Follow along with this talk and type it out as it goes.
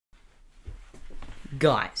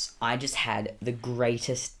Guys, I just had the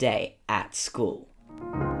greatest day at school.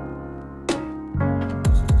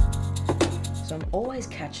 So I'm always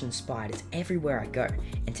catching spiders everywhere I go,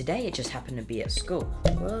 and today it just happened to be at school.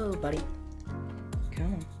 Whoa, buddy.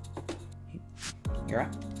 Come on. You're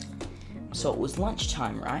up. So it was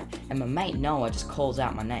lunchtime, right? And my mate Noah just calls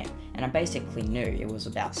out my name, and I basically knew it was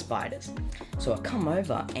about spiders. So I come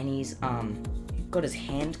over, and he's got his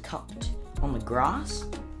hand cupped on the grass.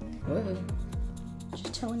 Whoa.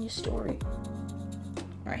 Just telling your story.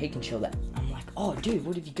 Alright, he can chill that. I'm like, oh dude,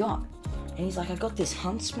 what have you got? And he's like, I got this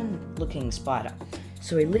Huntsman looking spider.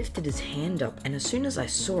 So he lifted his hand up, and as soon as I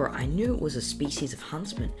saw it, I knew it was a species of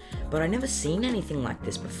Huntsman, but I never seen anything like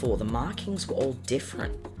this before. The markings were all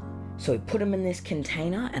different. So we put him in this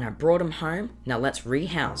container, and I brought him home. Now let's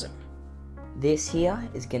rehouse him. This here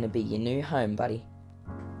is gonna be your new home, buddy.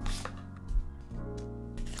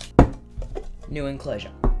 New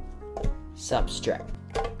enclosure. Substrate.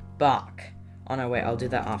 Bark. Oh no, wait, I'll do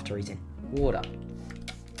that after he's in. Water.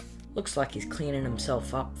 Looks like he's cleaning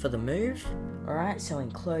himself up for the move. Alright, so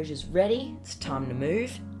enclosure's ready. It's time to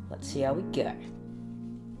move. Let's see how we go.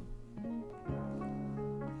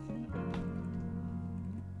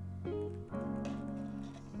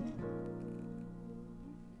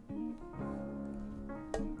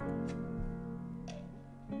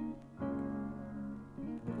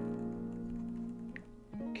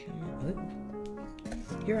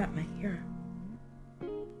 You're at me, you're at.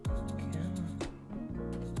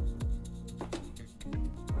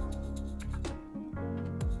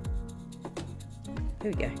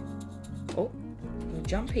 Here we go. Oh, little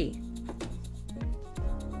jumpy.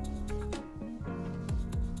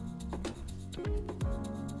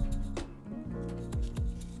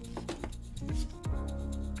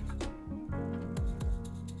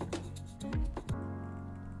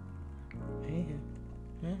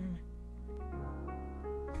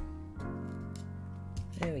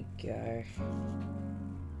 There we go.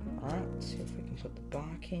 Alright, let's see if we can put the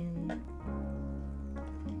bark in.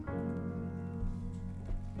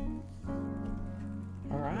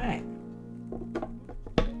 Alright.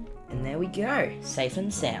 And there we go, safe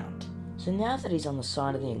and sound. So now that he's on the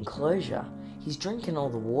side of the enclosure, he's drinking all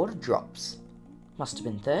the water drops. Must have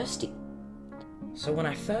been thirsty. So when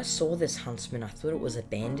I first saw this Huntsman, I thought it was a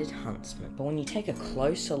banded Huntsman, but when you take a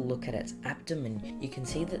closer look at its abdomen, you can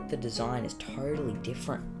see that the design is totally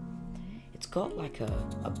different. It's got like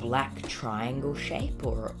a black triangle shape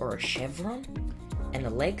or a chevron, and the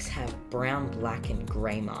legs have brown, black, and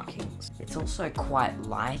grey markings. It's also quite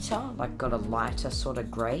lighter, like got a lighter sort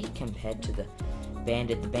of grey compared to the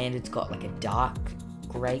banded. The banded's got like a dark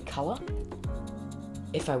grey colour.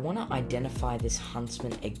 If I want to identify this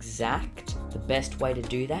Huntsman exact, the best way to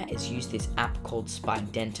do that is use this app called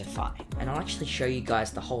SPIDENTIFY. And I'll actually show you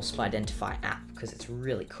guys the whole SPIDENTIFY app because it's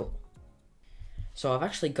really cool. So I've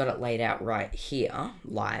actually got it laid out right here,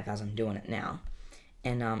 live as I'm doing it now.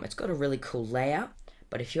 And it's got a really cool layout.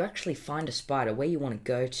 But if you actually find a spider, where you want to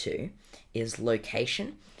go to is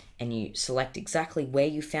location. And you select exactly where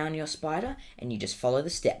you found your spider and you just follow the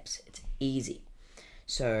steps. It's easy.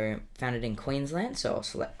 So, found it in Queensland, so I'll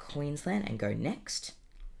select Queensland and go next.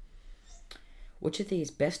 Which of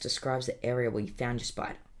these best describes the area where you found your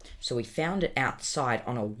spider? So we found it outside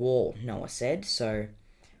on a wall, Noah said, so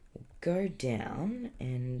we'll go down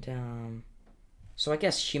and, so I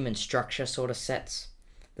guess human structure sort of sets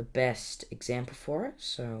the best example for it.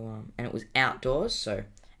 So, and it was outdoors, so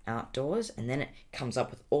outdoors, and then it comes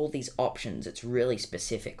up with all these options. It's really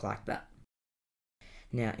specific like that.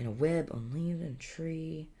 Now, in a web, on leaves and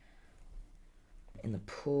tree, in the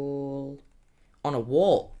pool, on a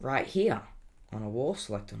wall, right here. On a wall,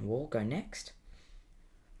 select on wall, go next.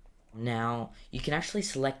 Now, you can actually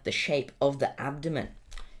select the shape of the abdomen.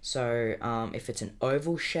 So, if it's an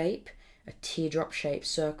oval shape, a teardrop shape,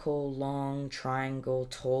 circle, long, triangle,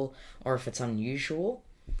 tall, or if it's unusual,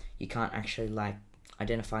 you can't actually, like,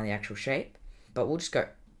 identify the actual shape. But we'll just go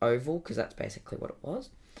oval, because that's basically what it was.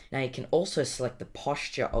 Now you can also select the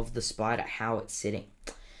posture of the spider, how it's sitting.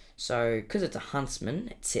 So, because it's a Huntsman,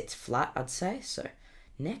 it sits flat, I'd say. So,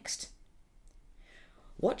 next.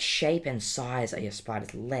 What shape and size are your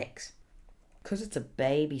spider's legs? Because it's a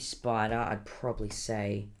baby spider, I'd probably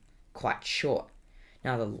say quite short.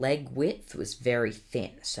 Now the leg width was very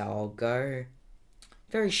thin, so I'll go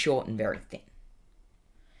very short and very thin.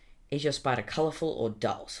 Is your spider colourful or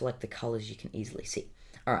dull? Select the colours you can easily see.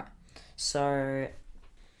 Alright, so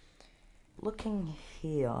looking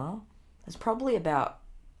here, there's probably about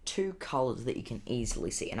 2 colours that you can easily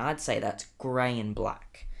see, and I'd say that's grey and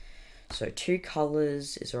black. So 2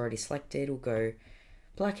 colours is already selected. We'll go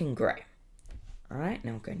black and grey. Alright,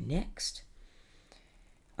 now we'll go next.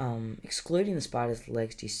 excluding the spider's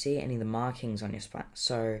legs, do you see any of the markings on your spider?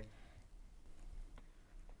 So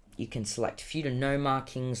you can select few to no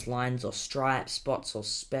markings, lines or stripes, spots or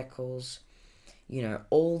speckles, you know,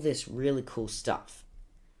 all this really cool stuff.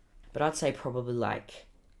 But I'd say probably like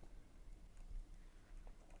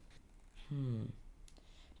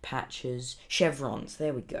patches, chevrons,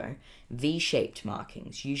 there we go. V-shaped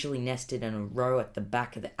markings, usually nested in a row at the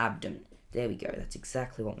back of the abdomen. There we go, that's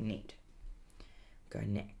exactly what we need. Go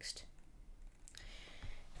next.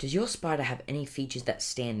 Does your spider have any features that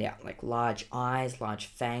stand out, like large eyes, large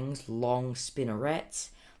fangs, long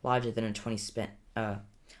spinnerets, larger than a 20-cent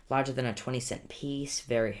piece,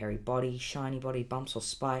 very hairy body, shiny body, bumps or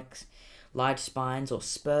spikes, large spines or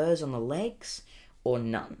spurs on the legs, or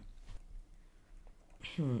none?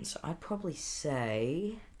 So I'd probably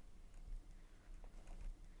say,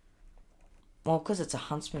 well, because it's a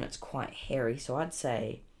huntsman, it's quite hairy, so I'd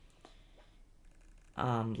say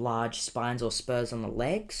large spines or spurs on the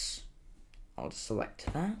legs. I'll just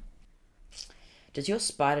select that. Does your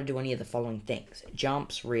spider do any of the following things? It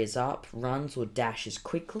jumps, rears up, runs or dashes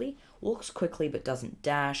quickly, walks quickly but doesn't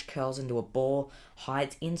dash, curls into a ball,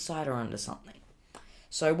 hides inside or under something.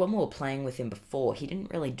 So when we were playing with him before, he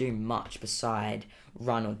didn't really do much beside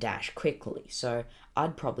run or dash quickly. So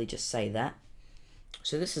I'd probably just say that.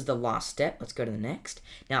 So this is the last step. Let's go to the next.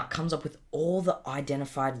 Now it comes up with all the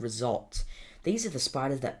identified results. These are the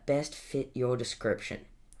spiders that best fit your description.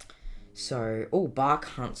 So, oh, bark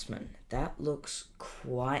huntsman. That looks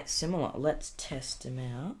quite similar. Let's test him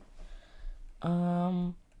out.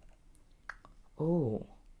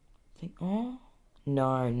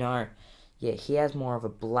 No. Yeah, he has more of a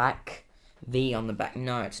black V on the back.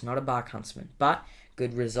 No, it's not a bark huntsman, but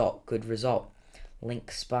good result.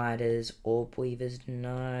 Link spiders, orb weavers,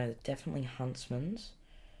 no, definitely huntsmans.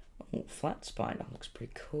 Oh, flat spider, looks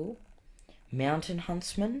pretty cool. Mountain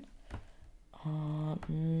huntsman?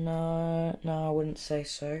 No, I wouldn't say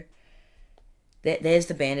so. There's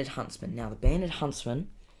the banded huntsman. Now, the banded huntsman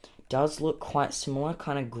does look quite similar,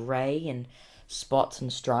 kind of grey and spots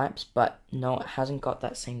and stripes, but no, it hasn't got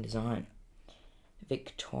that same design.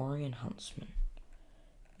 Victorian huntsman.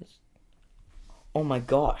 Oh my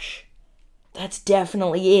gosh. That's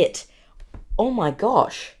definitely it. Oh my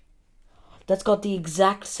gosh. That's got the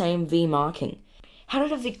exact same V marking. How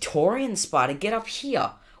did a Victorian spider get up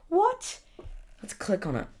here? What? Let's click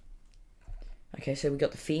on it. Okay, so we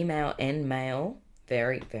got the female and male.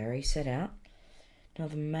 Very, very set out. Now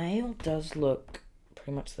the male does look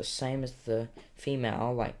pretty much the same as the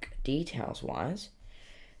female, like details wise.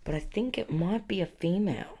 But I think it might be a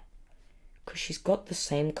female, because she's got the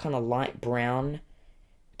same kind of light brown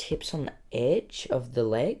tips on the edge of the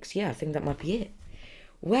legs. Yeah, I think that might be it.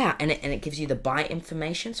 Wow, and it gives you the bite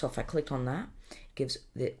information. So if I clicked on that, it gives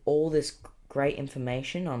all this great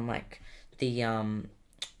information on like the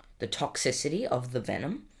toxicity of the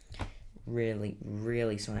venom. Really,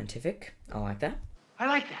 really scientific. I like that. I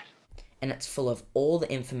like that. And it's full of all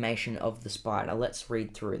the information of the spider. Let's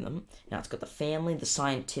read through them. Now it's got the family, the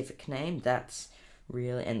scientific name, that's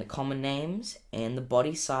really, and the common names, and the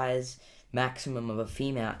body size maximum of a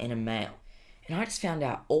female and a male. And I just found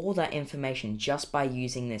out all that information just by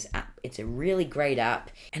using this app. It's a really great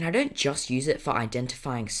app, and I don't just use it for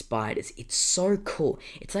identifying spiders. It's so cool.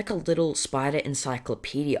 It's like a little spider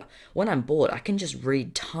encyclopedia. When I'm bored, I can just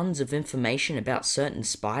read tons of information about certain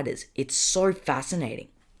spiders. It's so fascinating.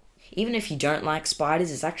 Even if you don't like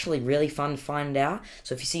spiders, it's actually really fun to find out.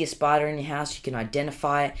 So if you see a spider in your house, you can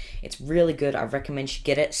identify it. It's really good. I recommend you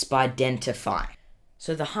get it. SPIDENTIFY.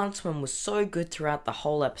 So the huntsman was so good throughout the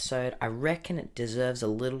whole episode, I reckon it deserves a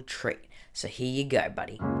little treat. So here you go,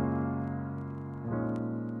 buddy.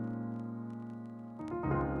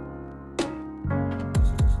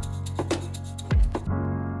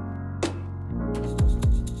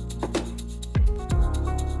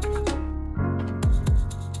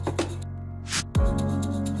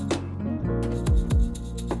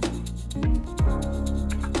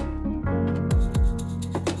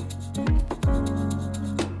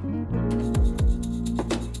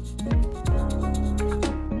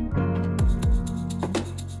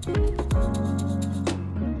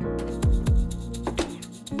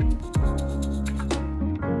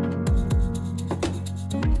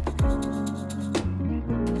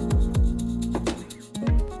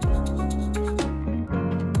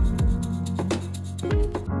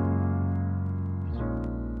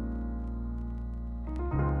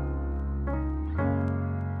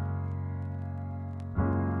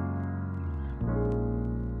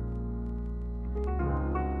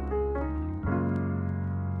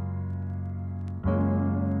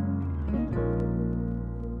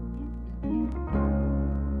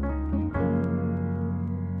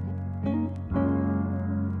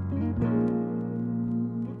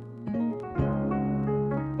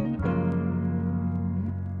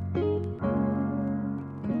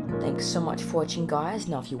 Thanks so much for watching, guys.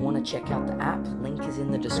 Now if you want to check out the app, link is in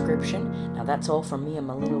the description. Now that's all from me and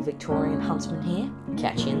my little Victorian Huntsman here.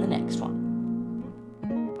 Catch you in the next one.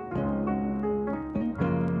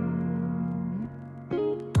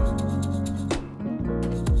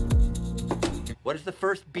 What does the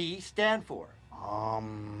first B stand for?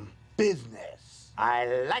 Business. I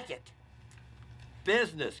like it.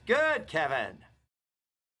 Business. Good, Kevin.